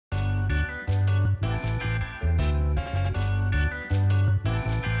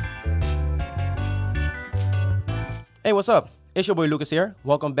Hey, what's up? It's your boy Lucas here.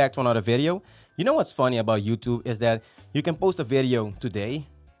 Welcome back to another video. You know what's funny about YouTube is that you can post a video today,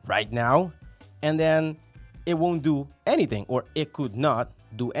 right now, and then it won't do anything, or it could not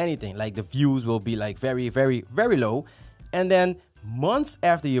do anything. Like the views will be like very low, and then months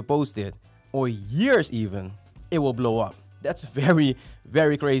after you post it, or years even, it will blow up. That's very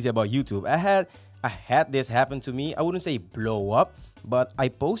crazy about YouTube. I had this happen to me. I wouldn't say blow up, but I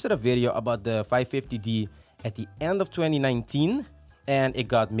posted a video about the 550D at the end of 2019, and it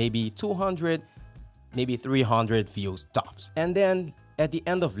got maybe 200, maybe 300 views tops. And then at the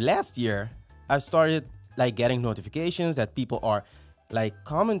end of last year, I started like getting notifications that people are like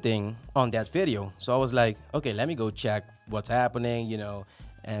commenting on that video. So I was like, okay, let me go check what's happening, you know,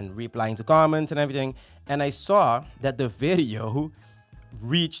 and replying to comments and everything. And I saw that the video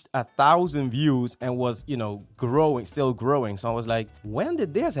reached 1,000 views and was, you know, growing, still growing. So I was like, when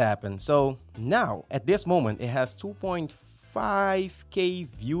did this happen? So now at this moment it has 2.5k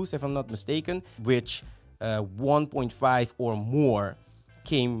views, if I'm not mistaken, which 1.5 or more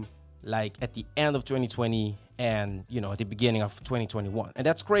came like at the end of 2020 and, you know, at the beginning of 2021. And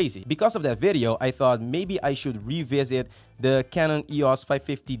that's crazy. Because of that video, I thought maybe I should revisit the Canon EOS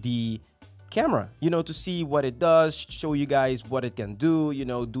 550D camera, you know, to see what it does, show you guys what it can do, you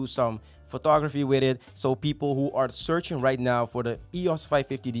know, do some photography with it, so people who are searching right now for the EOS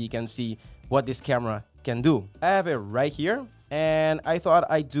 550D can see what this camera can do. I have it right here, and I thought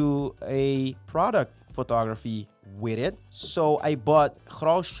I'd do a product photography with it. So I bought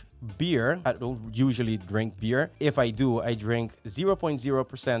Grausch beer. I don't usually drink beer. If I do, I drink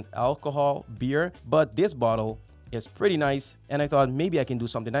 0.0% alcohol beer, but this bottle is pretty nice, and I thought maybe I can do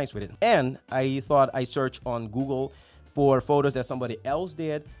something nice with it. And I thought I searched on Google for photos that somebody else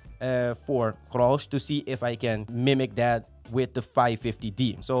did for Grausch to see if I can mimic that with the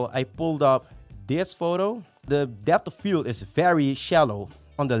 550D. So I pulled up this photo. The depth of field is very shallow.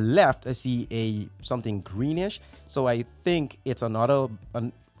 On the left, I see something greenish, so I think it's another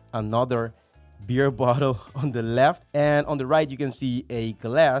beer bottle on the left. And on the right, you can see a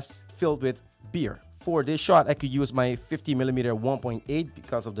glass filled with beer. For this shot, I could use my 50mm 1.8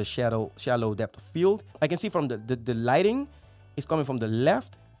 because of the shallow depth of field. I can see from the lighting is coming from the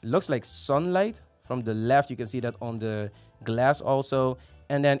left. It looks like sunlight from the left. You can see that on the glass also.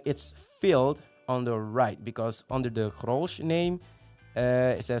 And then it's filled on the right because under the Grausch name,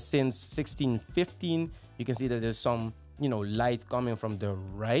 it says since 1615. You can see that there's some, you know, light coming from the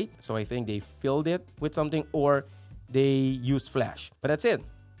right. So I think they filled it with something, or they used flash. But that's it.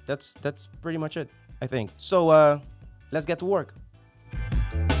 That's pretty much it, I think. So let's get to work.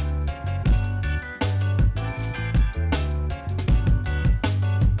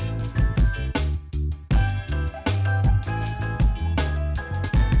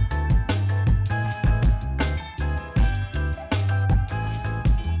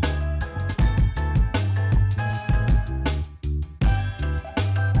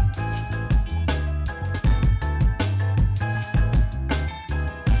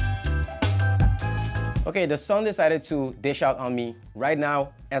 Okay, the sun decided to dish out on me right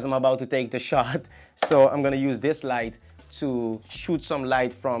now as I'm about to take the shot. So I'm gonna use this light to shoot some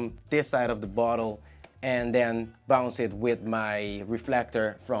light from this side of the bottle and then bounce it with my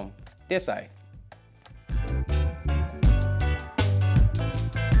reflector from this side.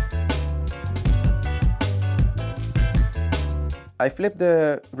 I flipped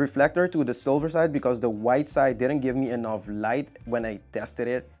the reflector to the silver side because the white side didn't give me enough light when I tested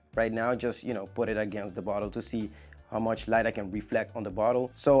it. Right now, just, you know, put it against the bottle to see how much light I can reflect on the bottle.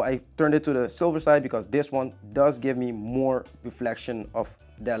 So I turned it to the silver side because this one does give me more reflection of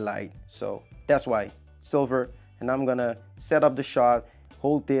that light. So that's why silver. And I'm gonna set up the shot,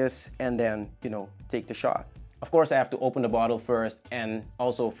 hold this, and then, you know, take the shot. Of course, I have to open the bottle first and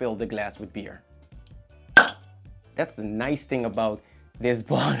also fill the glass with beer. That's the nice thing about this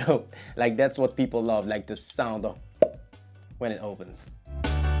bottle. Like, that's what people love, like the sound of when it opens.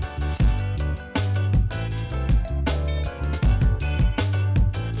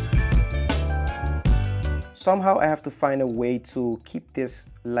 Somehow I have to find a way to keep this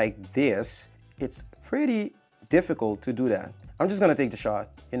like this. It's pretty difficult to do that. I'm just gonna take the shot.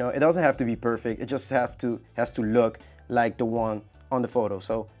 You know, it doesn't have to be perfect. It just has to look like the one on the photo.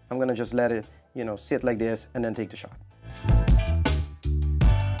 So I'm gonna just let it, you know, sit like this and then take the shot.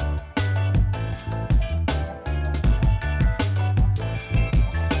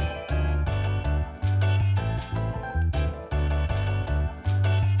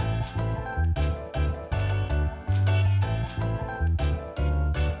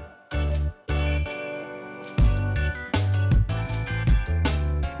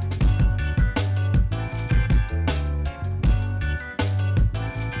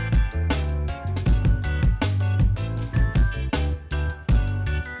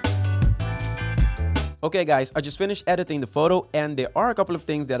 Okay guys, I just finished editing the photo and there are a couple of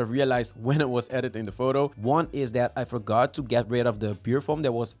things that I realized when I was editing the photo. One is that I forgot to get rid of the beer foam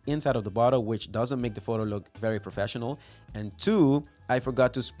that was inside of the bottle, which doesn't make the photo look very professional. And two, I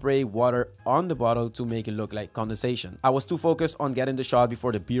forgot to spray water on the bottle to make it look like condensation. I was too focused on getting the shot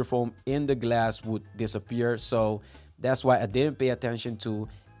before the beer foam in the glass would disappear, so that's why I didn't pay attention to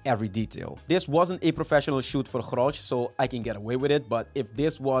every detail. This wasn't a professional shoot for Grosch, so I can get away with it, but if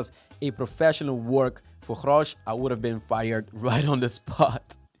this was a professional work for Grosch, I would have been fired right on the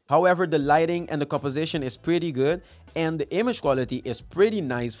spot. However, the lighting and the composition is pretty good and the image quality is pretty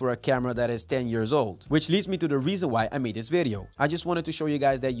nice for a camera that is 10 years old. Which leads me to the reason why I made this video. I just wanted to show you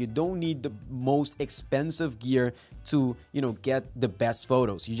guys that you don't need the most expensive gear to, get the best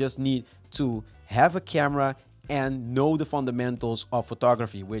photos. You just need to have a camera and know the fundamentals of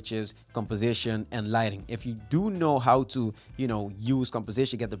photography, which is composition and lighting. If you do know how to, use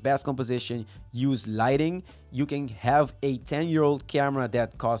composition, get the best composition, use lighting, you can have a 10-year-old camera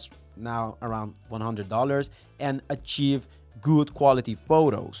that costs now around $100 and achieve good quality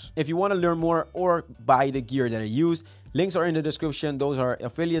photos. If you want to learn more or buy the gear that I use, links are in the description. Those are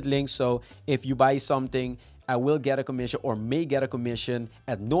affiliate links. So if you buy something, I will get a commission or may get a commission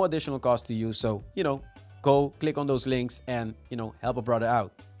at no additional cost to you. So, go click on those links and, help a brother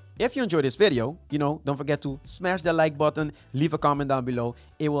out. If you enjoyed this video, don't forget to smash that like button, leave a comment down below.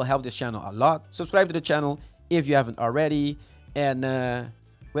 It will help this channel a lot. Subscribe to the channel if you haven't already. And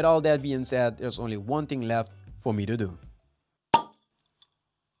with all that being said, there's only one thing left for me to do.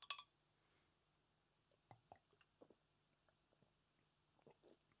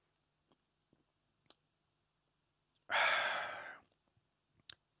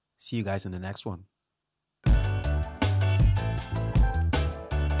 See you guys in the next one.